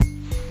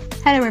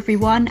Hello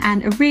everyone,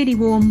 and a really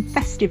warm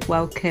festive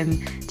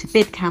welcome to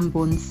Bid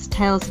Camborne's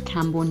Tales of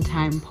Camborne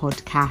Town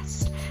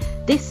podcast.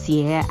 This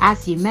year,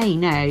 as you may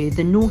know,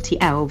 the naughty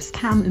elves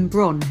Cam and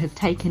Bron have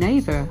taken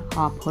over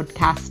our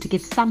podcast to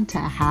give Santa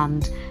a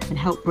hand and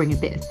help bring a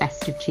bit of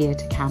festive cheer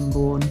to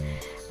Camborne,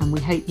 and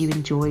we hope you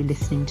enjoy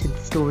listening to the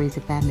stories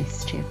of their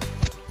mischief.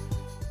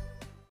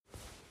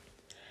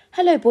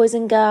 Hello boys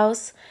and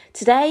girls,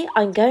 today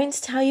I'm going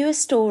to tell you a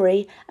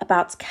story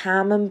about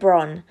Cam and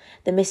Bron,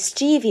 the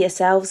mischievous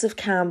elves of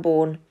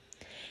Camborne.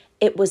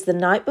 It was the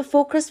night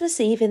before Christmas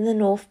Eve in the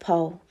North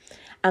Pole,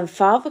 and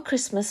Father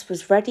Christmas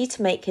was ready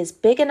to make his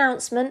big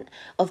announcement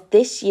of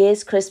this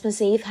year's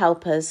Christmas Eve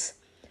helpers.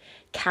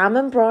 Cam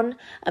and Bron,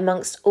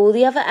 amongst all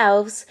the other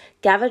elves,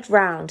 gathered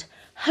round,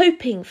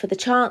 hoping for the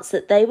chance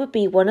that they would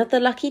be one of the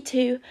lucky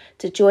two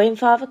to join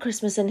Father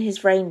Christmas and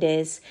his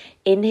reindeers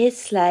in his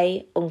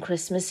sleigh on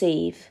Christmas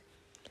Eve.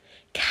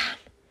 "Cam,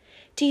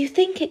 do you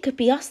think it could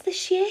be us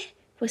this year?"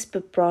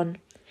 whispered Bron.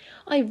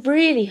 "I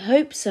really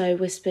hope so,"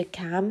 whispered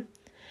Cam.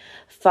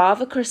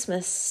 Father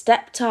Christmas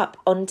stepped up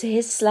onto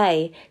his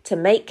sleigh to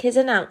make his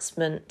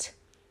announcement.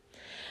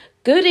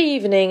 "Good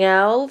evening,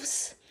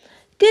 elves."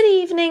 "Good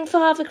evening,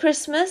 Father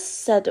Christmas,"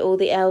 said all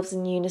the elves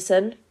in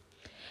unison.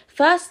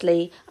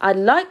 "Firstly, I'd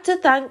like to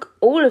thank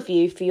all of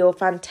you for your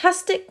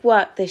fantastic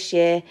work this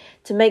year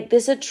to make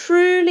this a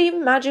truly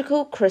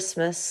magical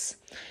Christmas."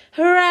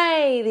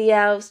 "Hooray!" the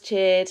elves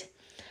cheered.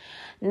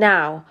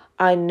 "Now,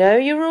 I know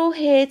you're all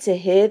here to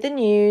hear the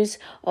news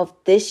of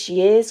this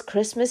year's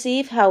Christmas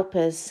Eve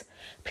helpers."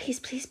 "Please,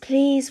 please,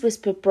 please,"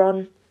 whispered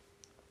Bron.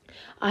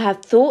 "I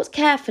have thought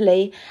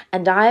carefully,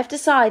 and I have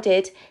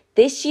decided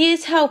this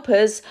year's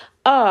helpers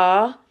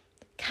are—"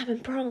 "Cam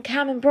and Bron,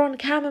 Cam and Bron,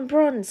 Cam and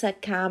Bron,"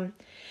 said Cam.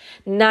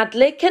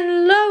 "Nadlik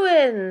and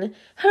Lowen!"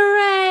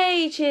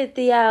 "Hooray!" cheered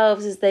the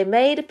elves as they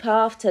made a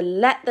path to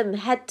let them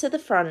head to the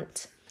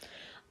front.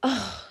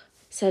 "Oh,"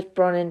 said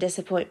Bron in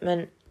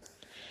disappointment.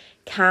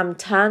 Cam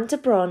turned to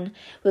Bron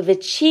with a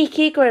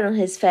cheeky grin on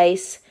his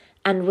face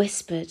and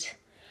whispered,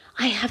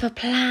 "I have a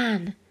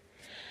plan."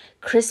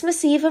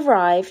 Christmas Eve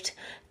arrived,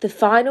 the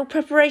final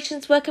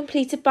preparations were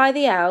completed by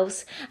the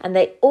elves, and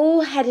they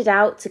all headed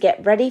out to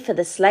get ready for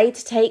the sleigh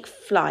to take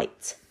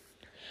flight.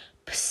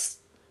 "Psst,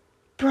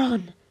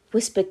 Bron,"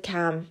 whispered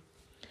Cam.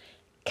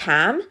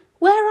 "Cam,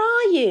 where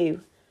are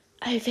you?"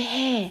 "Over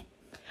here."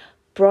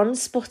 Bron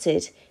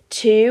spotted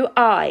two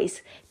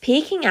eyes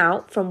peeking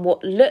out from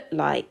what looked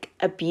like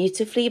a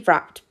beautifully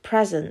wrapped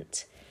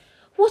present.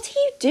 "What are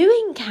you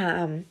doing,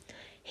 Cam?"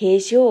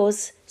 "Here's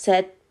yours,"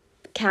 said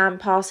Cam,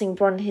 passing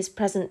Bron his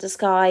present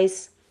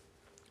disguise.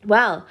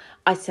 "Well,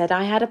 I said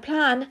I had a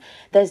plan.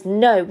 There's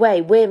no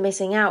way we're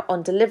missing out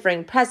on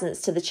delivering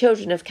presents to the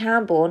children of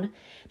Camborne.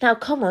 Now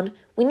come on,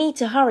 we need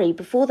to hurry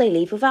before they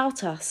leave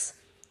without us."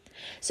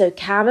 So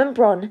Cam and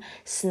Bron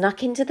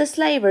snuck into the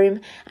sleigh room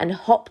and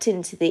hopped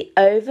into the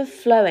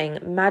overflowing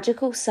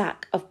magical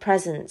sack of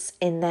presents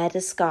in their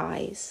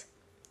disguise.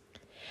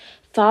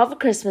 Father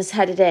Christmas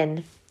headed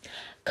in.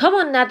 "Come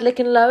on, Nadlik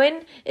and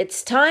Lowen,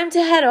 it's time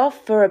to head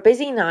off for a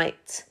busy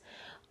night."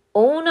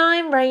 All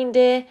 9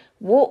 reindeer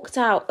walked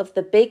out of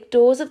the big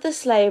doors of the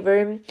sleigh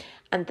room,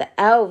 and the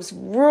elves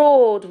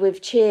roared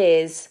with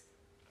cheers.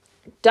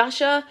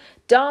 Dasher,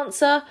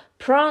 Dancer,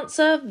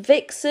 Prancer,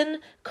 Vixen,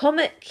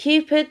 Comet,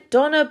 Cupid,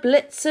 Donner,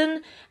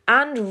 Blitzen,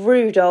 and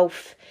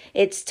Rudolph.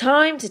 It's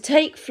time to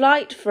take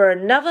flight for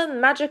another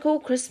magical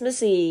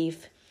Christmas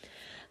Eve.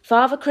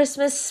 Father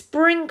Christmas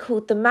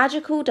sprinkled the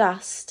magical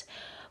dust.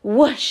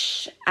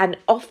 Whoosh! And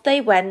off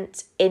they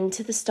went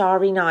into the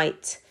starry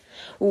night.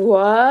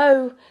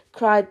 "Whoa!"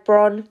 cried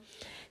Bron.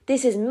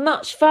 "This is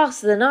much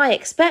faster than I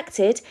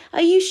expected.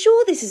 Are you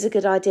sure this is a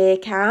good idea,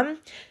 Cam?"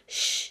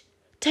 "Shh!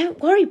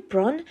 Don't worry,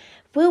 Bron.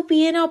 We'll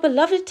be in our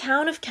beloved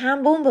town of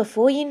Camborne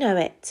before you know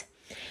it."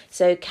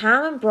 So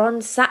Cam and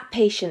Bron sat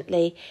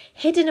patiently,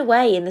 hidden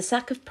away in the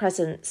sack of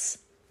presents.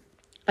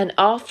 And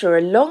after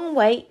a long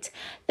wait,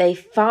 they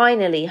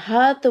finally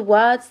heard the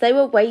words they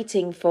were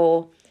waiting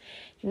for.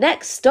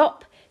 "Next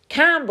stop,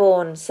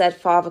 Camborne," said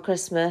Father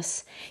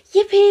Christmas.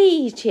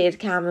 "Yippee!" cheered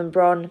Cam and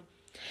Bron.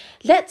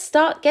 "Let's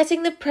start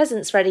getting the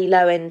presents ready,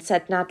 Lowen,"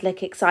 said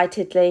Nadlik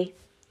excitedly.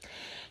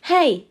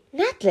 "Hey,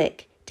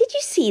 Nadlik, did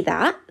you see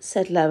that?"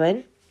 said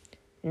Lowen.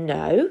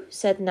 "No,"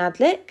 said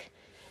Nadlik.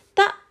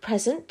 "That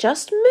present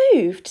just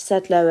moved,"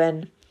 said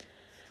Lowen.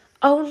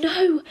 "Oh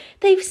no,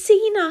 they've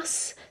seen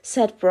us,"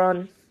 said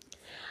Bron.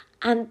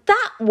 "And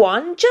that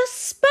one just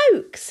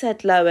spoke,"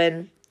 said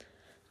Lowen.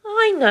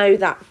 "I know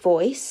that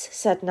voice,"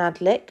 said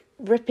Nadlik,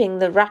 ripping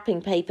the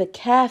wrapping paper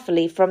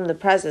carefully from the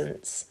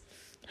presents.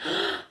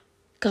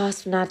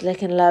 Gasped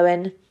Nadlik and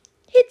Lowen.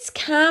 "It's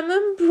Cam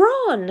and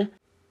Bron."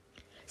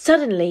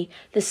 Suddenly,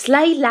 the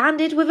sleigh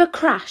landed with a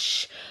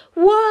crash.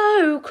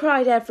 "Whoa!"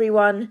 cried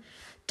everyone.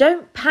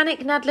 "Don't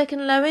panic, Nadlik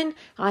and Lowen.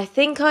 I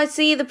think I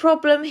see the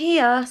problem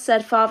here,"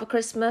 said Father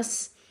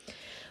Christmas.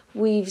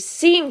 "We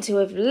seem to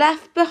have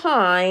left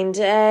behind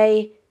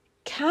a—"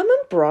 "Cam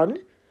and Bron?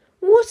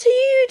 What are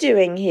you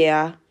doing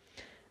here?"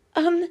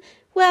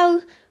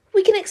 Well,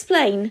 we can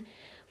explain.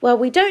 Well,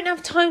 we don't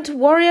have time to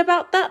worry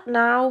about that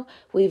now.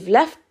 We've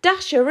left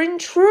Dasher in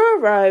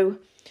Truro.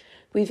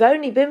 We've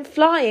only been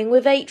flying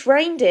with 8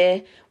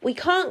 reindeer. We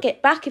can't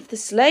get back if the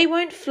sleigh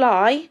won't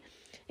fly,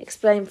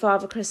 explained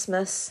Father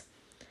Christmas.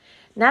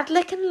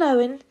 Nadlik and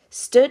Lowen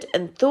stood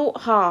and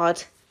thought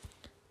hard.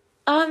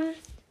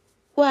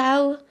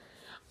 Well,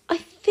 I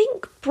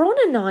think Bron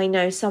and I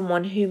know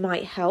someone who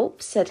might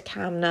help, said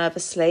Cam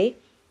nervously.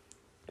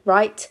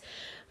 Right,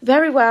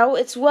 very well,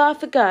 it's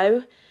worth a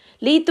go.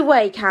 Lead the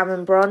way, Cam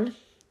and Bron.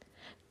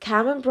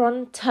 Cam and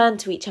Bron turned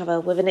to each other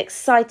with an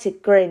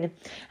excited grin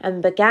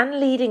and began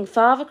leading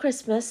Father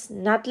Christmas,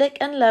 Nadlik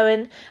and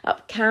Lowen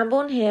up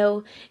Camborne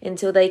Hill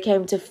until they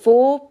came to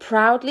 4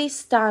 proudly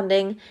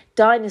standing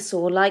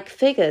dinosaur-like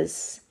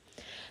figures.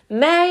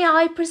 May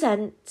I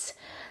present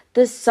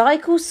the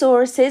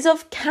Cyclosauruses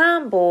of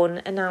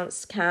Camborne,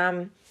 announced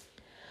Cam.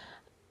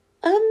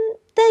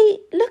 They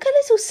look a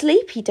little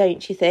sleepy,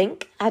 don't you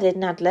think? Added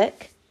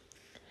Nadlik.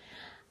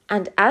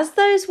 And as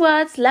those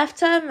words left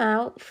her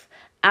mouth,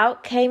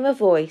 out came a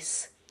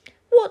voice.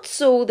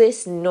 What's all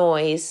this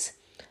noise?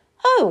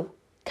 Oh,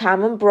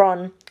 Cam and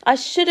Bron, I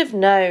should have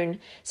known.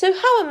 So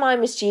how are my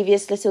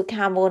mischievous little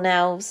Camborne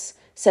elves?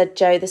 Said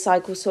Joe the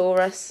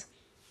Cyclosaurus.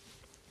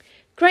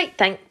 Great,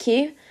 thank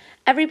you.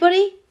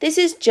 Everybody, this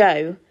is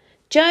Joe.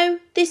 Joe,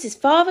 this is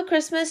Father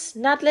Christmas,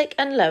 Nadlik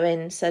and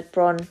Lowen, said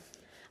Bron.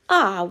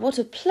 Ah, what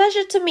a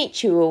pleasure to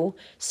meet you all.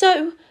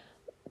 So,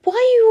 why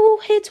are you all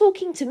here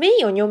talking to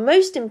me on your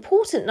most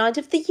important night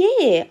of the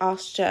year?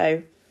 Asked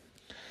Joe.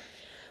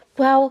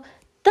 Well,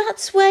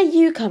 that's where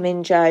you come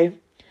in, Joe.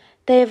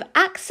 They have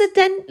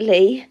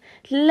accidentally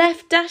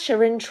left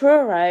Dasher in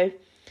Truro,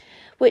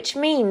 which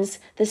means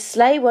the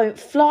sleigh won't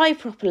fly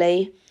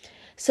properly.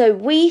 So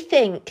we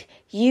think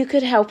you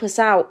could help us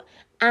out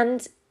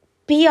and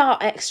be our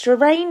extra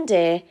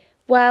reindeer,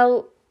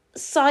 well,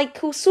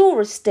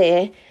 Cyclosaurus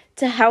dear,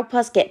 to help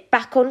us get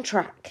back on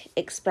track,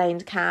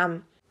 explained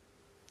Cam.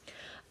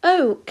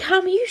 Oh,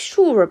 Cam, are you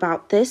sure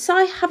about this?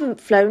 I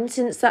haven't flown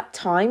since that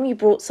time you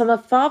brought some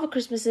of Father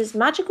Christmas's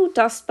magical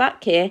dust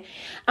back here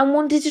and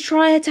wanted to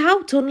try it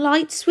out on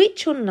Light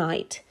Switch on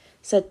night,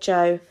 said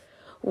Joe.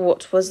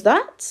 What was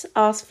that?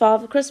 Asked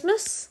Father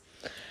Christmas.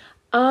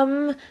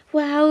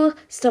 Well,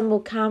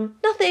 stumbled Cam.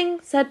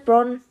 Nothing, said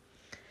Bron.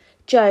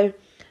 Joe,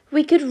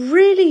 we could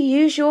really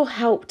use your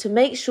help to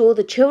make sure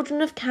the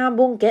children of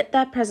Camborne get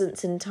their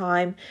presents in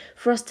time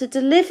for us to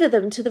deliver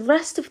them to the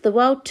rest of the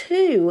world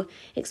too,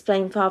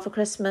 explained Father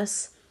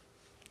Christmas.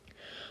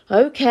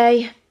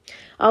 OK,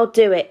 I'll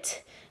do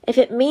it. If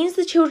it means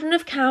the children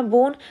of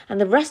Camborne and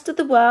the rest of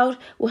the world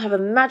will have a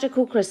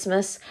magical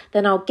Christmas,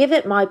 then I'll give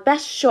it my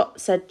best shot,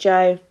 said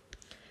Joe.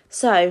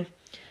 So,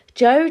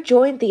 Joe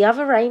joined the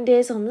other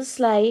reindeers on the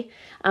sleigh,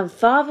 and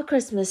Father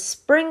Christmas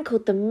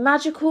sprinkled the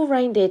magical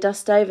reindeer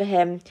dust over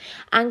him,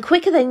 and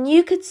quicker than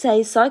you could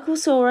say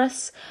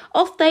Cyclosaurus,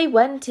 off they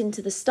went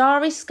into the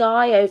starry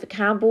sky over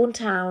Camborne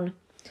town.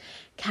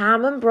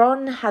 Cam and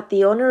Bron had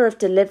the honour of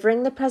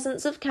delivering the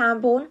presents of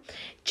Camborne,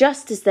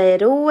 just as they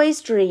had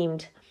always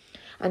dreamed,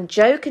 and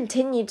Joe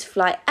continued to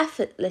fly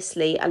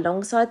effortlessly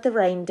alongside the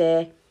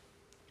reindeer.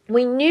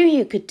 We knew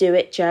you could do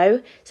it,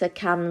 Joe, said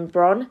Cam and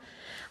Bron.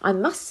 I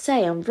must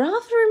say I'm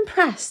rather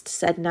impressed,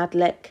 said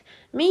Nadlik.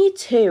 Me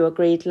too,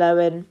 agreed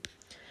Lowen.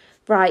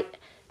 Right,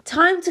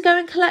 time to go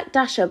and collect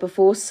Dasher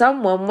before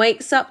someone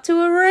wakes up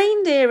to a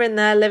reindeer in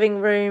their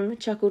living room,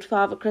 chuckled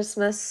Father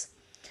Christmas.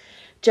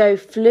 Joe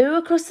flew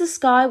across the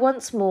sky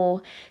once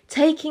more,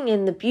 taking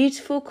in the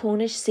beautiful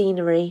Cornish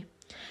scenery.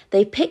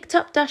 They picked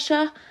up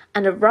Dasher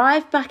and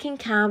arrived back in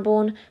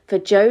Camborne for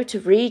Joe to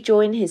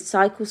rejoin his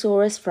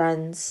Cyclosaurus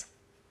friends.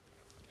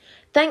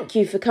 Thank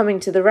you for coming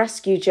to the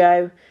rescue,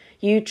 Joe.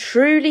 You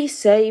truly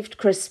saved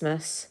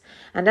Christmas.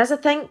 And as a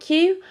thank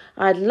you,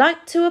 I'd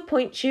like to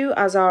appoint you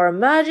as our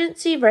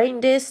emergency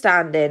reindeer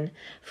stand-in,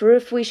 for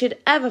if we should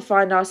ever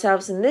find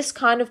ourselves in this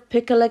kind of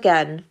pickle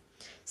again,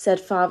 said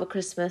Father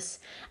Christmas,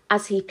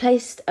 as he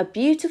placed a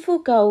beautiful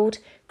gold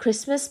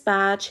Christmas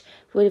badge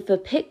with a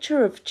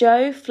picture of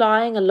Joe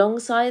flying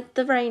alongside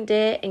the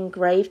reindeer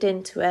engraved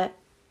into it.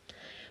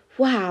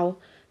 Wow,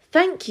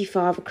 thank you,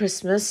 Father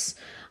Christmas.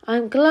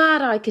 I'm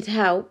glad I could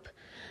help.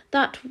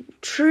 That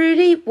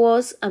truly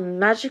was a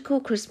magical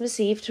Christmas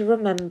Eve to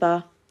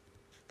remember.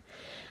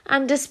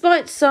 And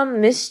despite some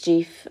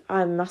mischief,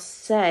 I must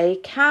say,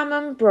 Cam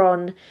and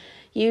Bron,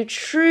 you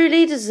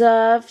truly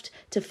deserved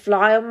to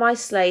fly on my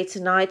sleigh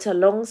tonight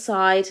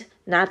alongside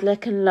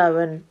Nadlik and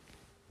Lowen.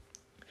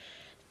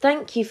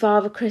 Thank you,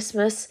 Father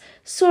Christmas.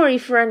 Sorry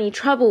for any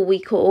trouble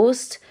we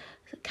caused,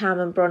 Cam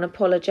and Bron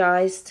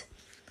apologised.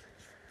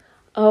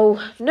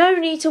 Oh, no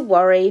need to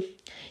worry.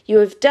 You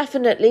have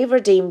definitely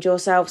redeemed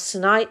yourselves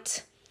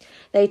tonight.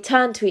 They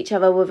turned to each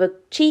other with a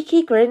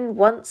cheeky grin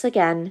once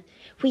again.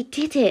 We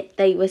did it,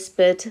 they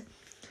whispered.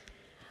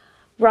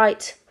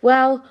 Right,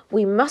 well,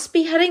 we must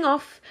be heading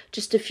off.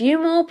 Just a few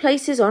more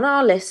places on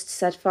our list,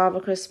 said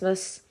Father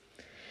Christmas.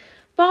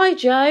 Bye,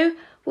 Joe.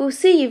 We'll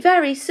see you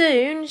very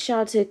soon,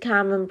 shouted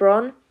Cam and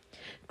Bron.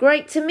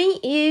 Great to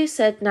meet you,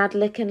 said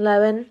Nadlik and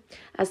Lowen,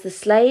 as the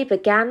sleigh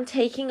began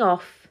taking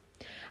off.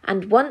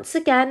 And once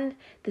again,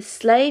 the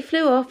sleigh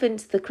flew off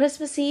into the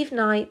Christmas Eve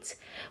night,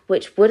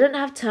 which wouldn't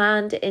have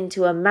turned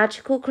into a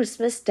magical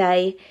Christmas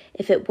day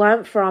if it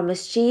weren't for our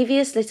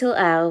mischievous little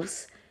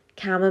elves,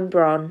 Cam and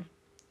Bron.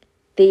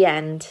 The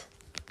end.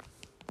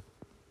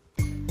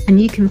 And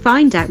you can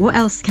find out what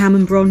else Cam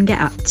and Bron get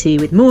up to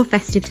with more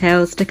festive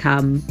tales to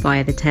come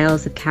via the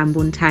Tales of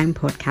Camborne Town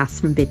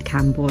podcast from Bid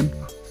Camborne.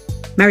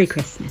 Merry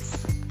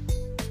Christmas.